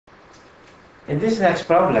In this next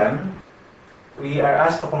problem, we are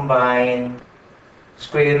asked to combine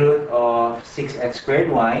square root of 6x squared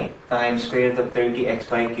y times square root of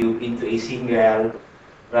 30xy cubed into a single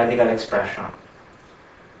radical expression.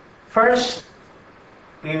 First,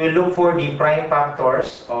 we will look for the prime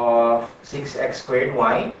factors of 6x squared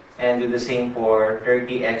y and do the same for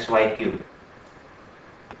 30xy cubed.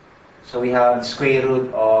 So we have the square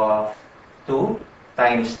root of 2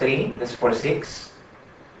 times 3, that's for 6,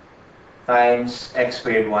 times x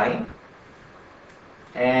squared y,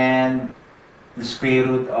 and the square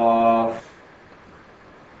root of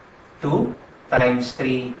 2 times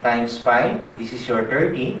 3 times 5, this is your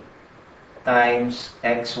 30, times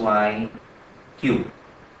xy cubed.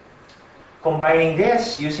 Combining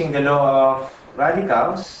this using the law of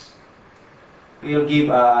radicals will give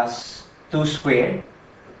us 2 squared,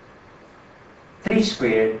 3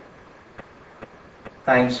 squared,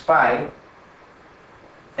 times 5,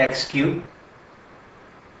 x cubed,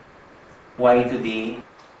 y to the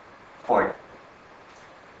 4th.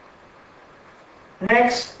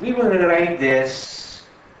 Next, we will rewrite this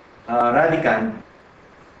radicand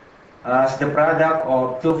as the product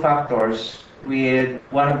of two factors, with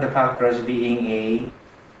one of the factors being a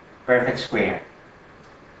perfect square.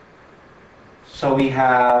 So we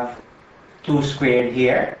have 2 squared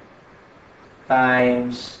here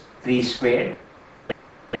times 3 squared.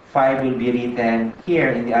 5 will be written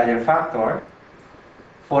here in the other factor.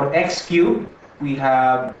 For x cubed, we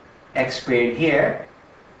have x squared here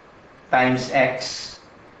times x.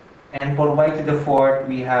 And for y to the 4th,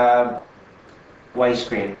 we have y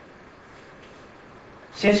squared.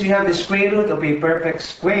 Since we have the square root of a perfect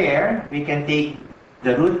square, we can take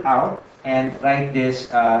the root out and write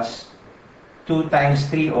this as 2 times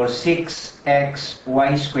 3 or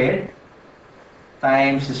 6xy squared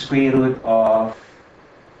times the square root of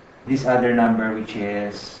this other number, which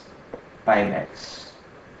is 5x.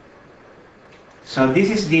 So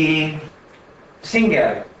this is the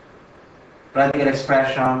single radical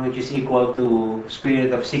expression, which is equal to square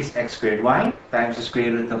root of 6x squared y times the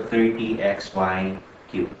square root of 30xy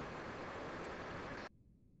cubed.